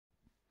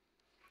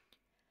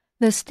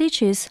The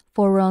stitches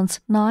for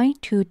rounds 9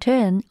 to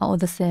 10 are all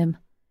the same.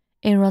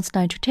 In rounds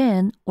 9 to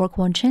 10, work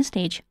 1 chain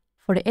stitch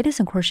for the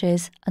 80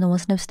 crochets and 1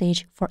 slip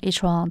stitch for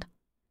each round.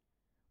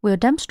 We'll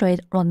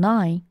demonstrate round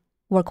 9,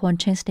 work 1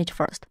 chain stitch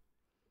first.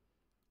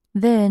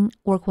 Then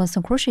work 1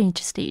 single crochet in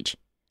each stitch.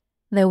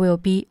 There will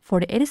be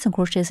 48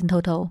 single crochets in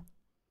total.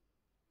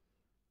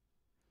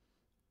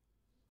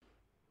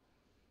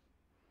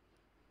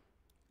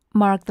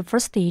 Mark the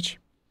first stitch.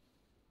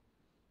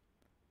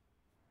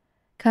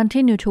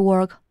 Continue to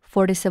work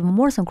 47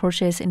 more single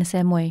crochets in the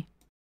same way.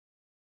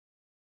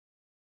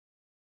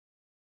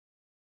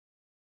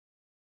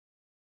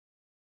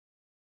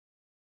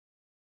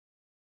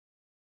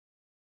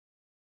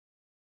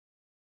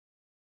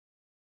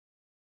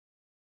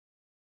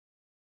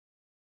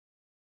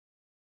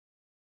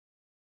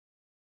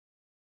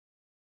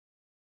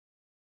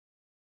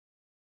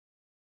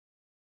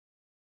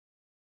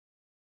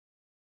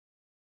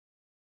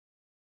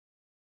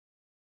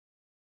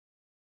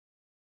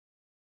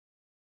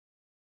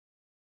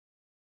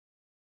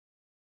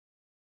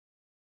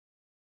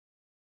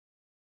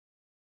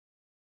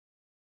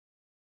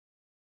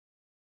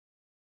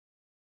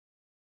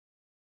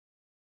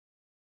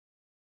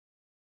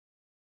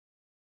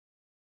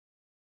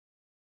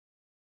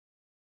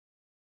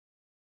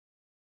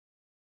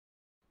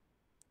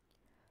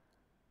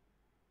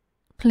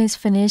 Please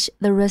finish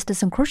the rest of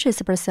single crochets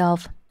by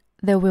yourself.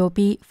 There will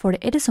be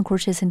 48 single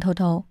crochets in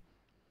total.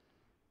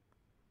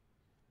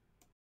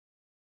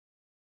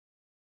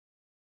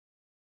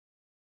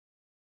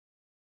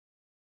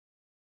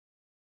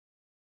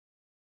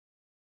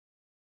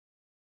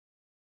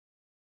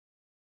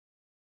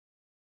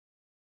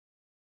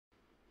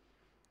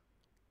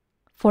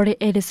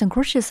 Single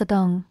crochets are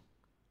done.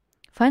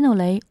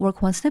 Finally,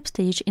 work 1 slip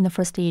stitch in the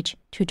first stitch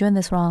to join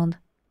this round.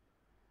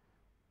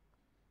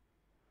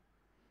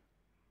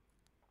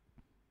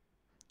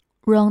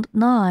 Round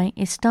 9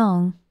 is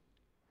done.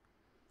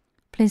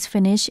 Please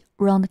finish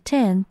round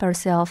 10 by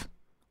yourself.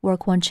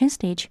 Work 1 chain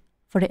stitch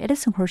for the 80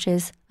 single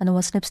crochets and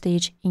 1 slip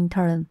stitch in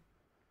turn.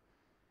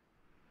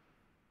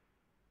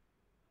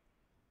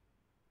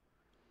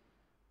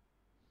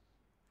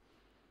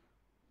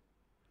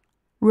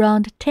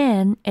 Round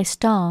 10 is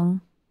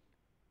done.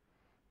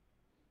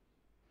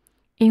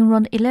 In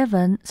round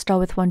 11, start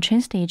with 1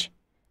 chain stitch,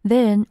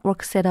 then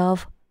work a set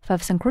of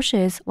 5 single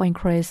crochets or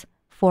increase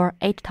for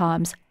 8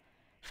 times.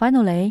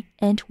 Finally,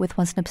 end with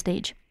 1 slip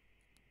stitch.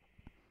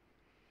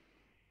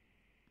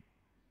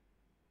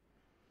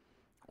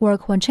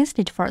 Work 1 chain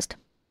stitch first.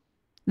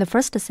 The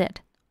first set,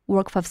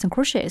 work 5 single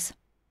crochets.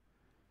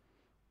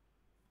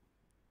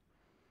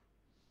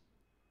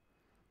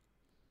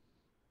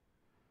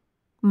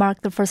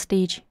 Mark the first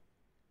stitch.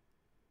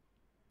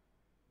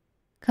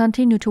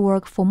 Continue to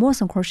work 4 more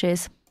single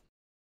crochets.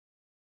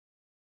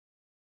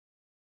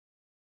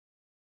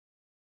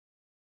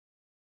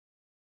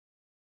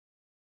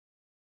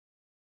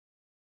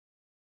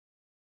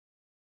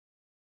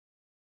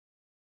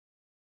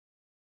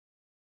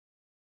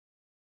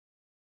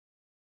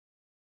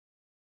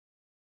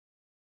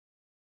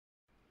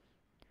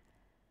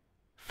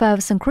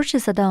 Five single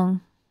crochets are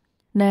done.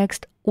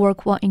 Next,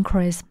 work 1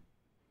 increase,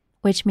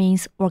 which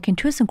means working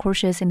 2 single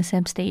crochets in the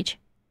same stitch.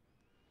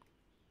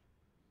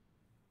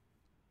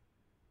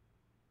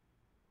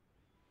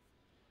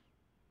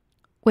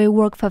 We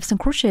work 5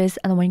 single crochets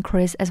and 1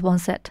 increase as 1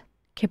 set.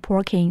 Keep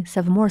working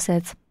 7 more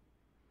sets.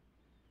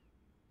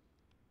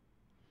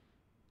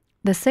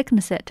 The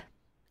second set,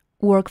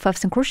 work 5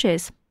 single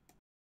crochets.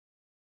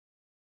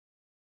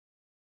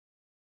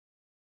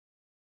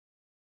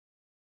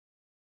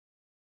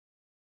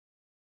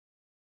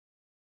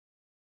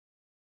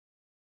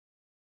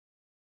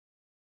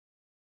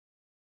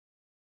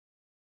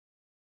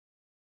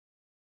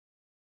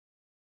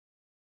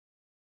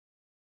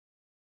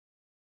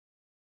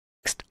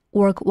 Next,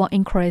 work 1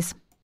 increase.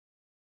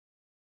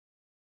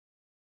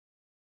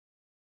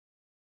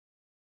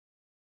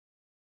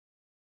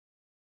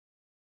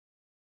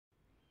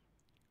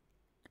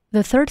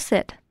 The third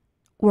set,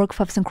 work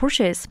 5 single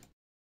crochets.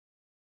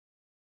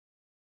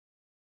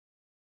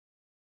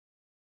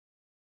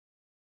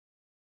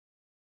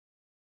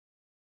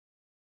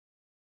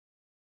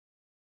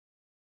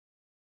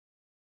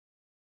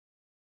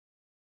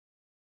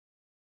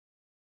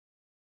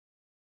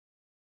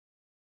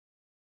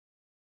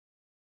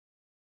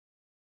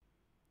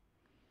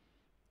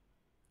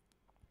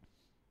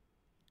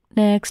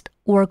 Next,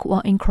 work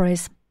 1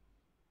 increase.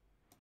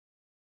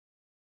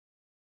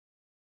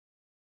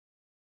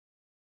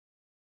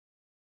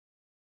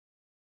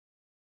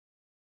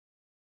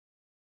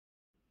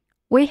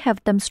 We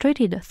have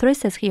demonstrated 3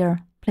 sets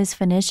here. Please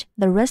finish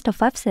the rest of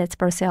 5 sets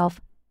by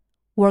yourself.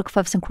 Work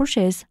 5 single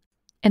crochets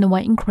and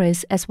 1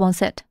 increase as 1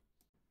 set.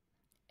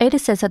 8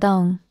 sets are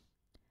done.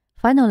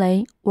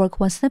 Finally, work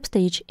 1 slip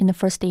stitch in the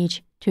first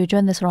stitch to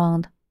join this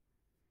round.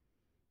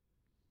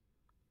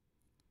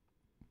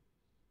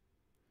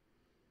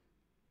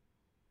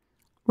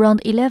 Round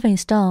 11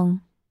 is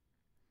done.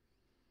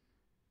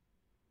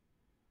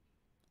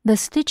 The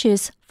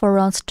stitches for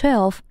rounds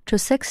 12 to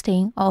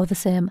 16 are all the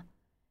same.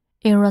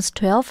 In rounds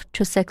 12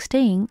 to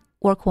 16,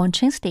 work 1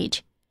 chain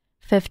stitch,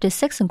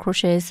 56 single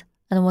crochets,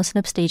 and 1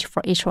 slip stitch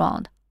for each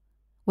round.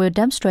 We'll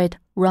demonstrate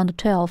round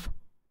 12.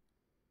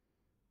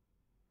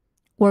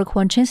 Work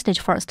 1 chain stitch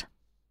first.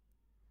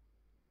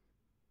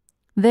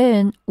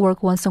 Then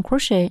work 1 single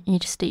crochet in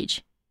each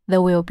stitch.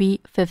 There will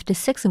be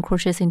 56 single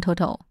crochets in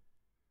total.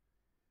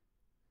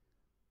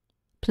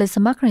 Place a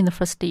marker in the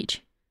first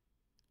stitch.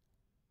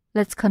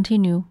 Let's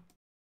continue.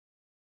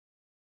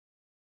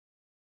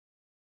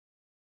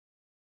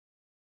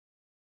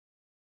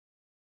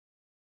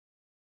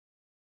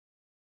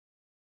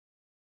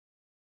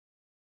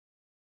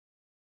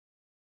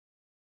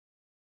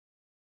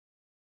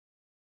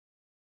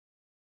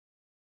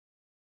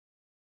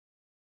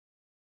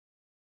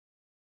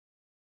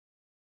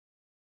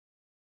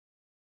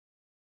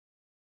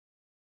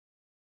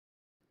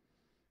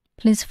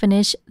 Please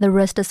finish the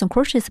rest of the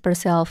crochets by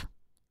yourself.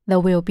 There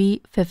will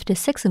be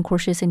 56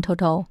 crochets in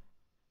total.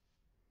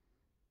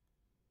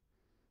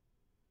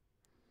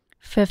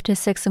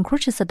 56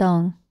 crochets are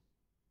done.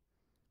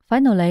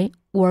 Finally,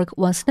 work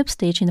 1 slip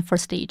stitch in the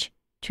first stitch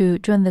to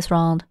join this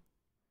round.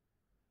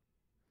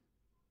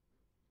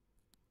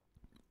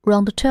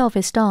 Round 12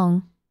 is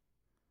done.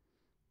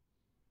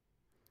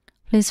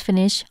 Please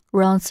finish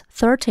rounds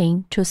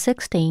 13 to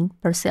 16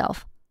 by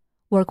yourself.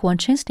 Work 1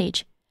 chain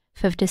stitch,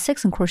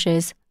 56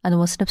 crochets, and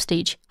 1 slip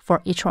stitch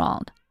for each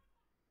round.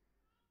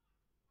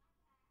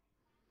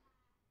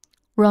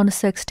 Round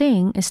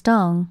 16 is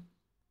done.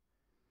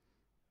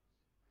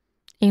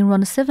 In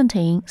round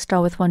 17,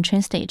 start with 1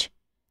 chain stitch.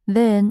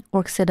 Then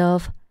work set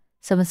of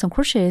 7 single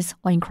crochets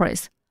or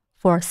increase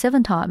for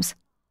 7 times.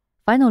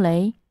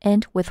 Finally,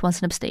 end with 1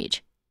 slip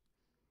stitch.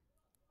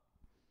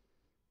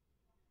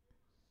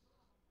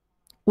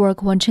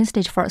 Work 1 chain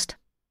stitch first.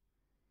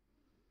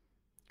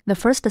 The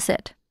first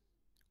set,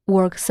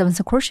 work 7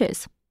 single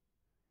crochets.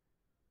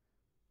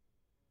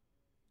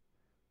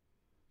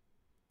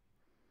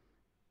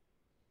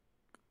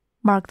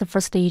 Mark the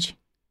first stitch.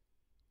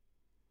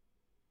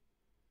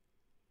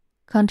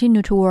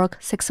 Continue to work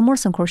 6 more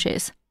single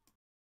crochets.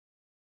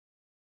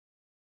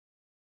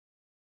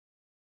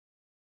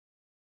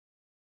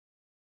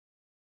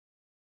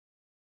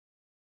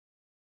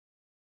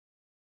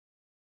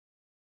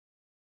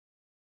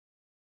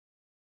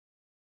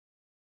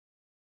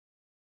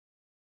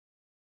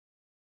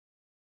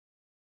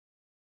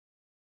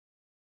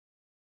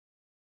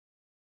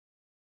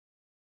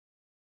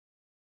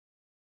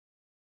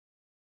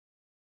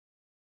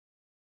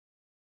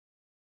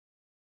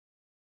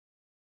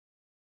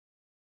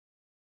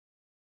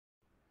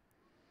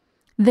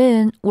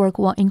 Then work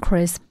 1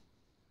 increase.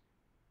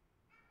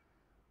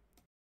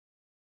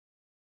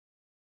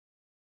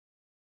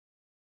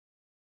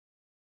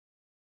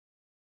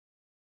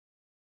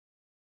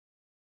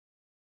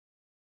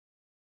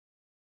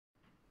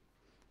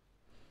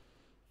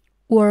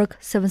 Work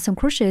 7 single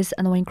crochets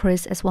and 1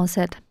 increase as 1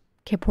 set.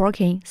 Keep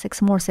working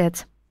 6 more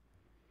sets.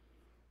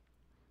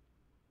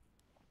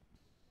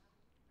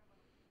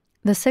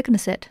 The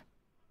second set,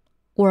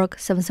 work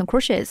 7 single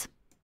crochets.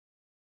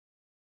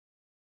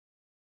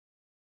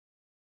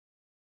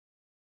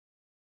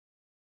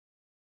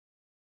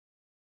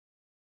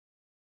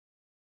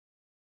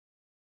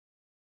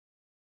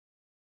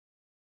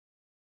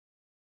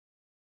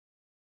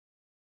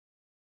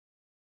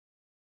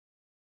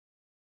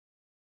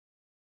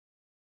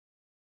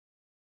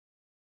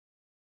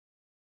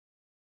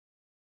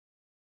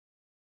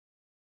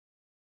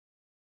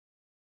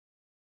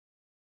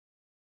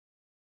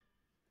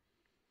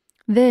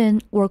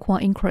 Then work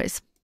 1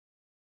 increase.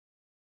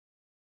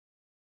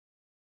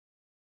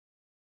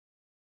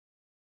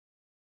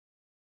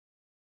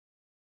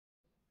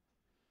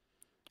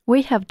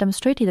 We have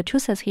demonstrated 2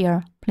 sets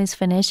here. Please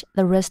finish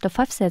the rest of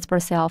 5 sets by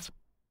yourself.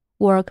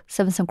 Work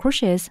 7 single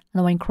crochets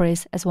and 1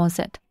 increase as 1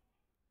 set.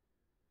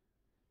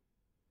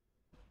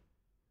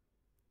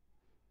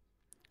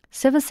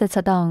 7 sets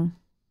are done.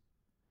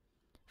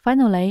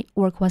 Finally,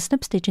 work 1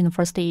 slip stitch in the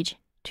first stitch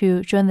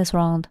to join this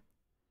round.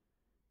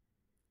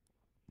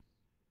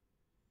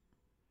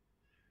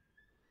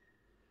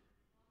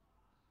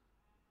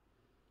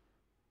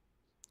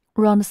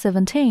 Round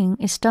 17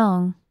 is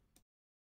done.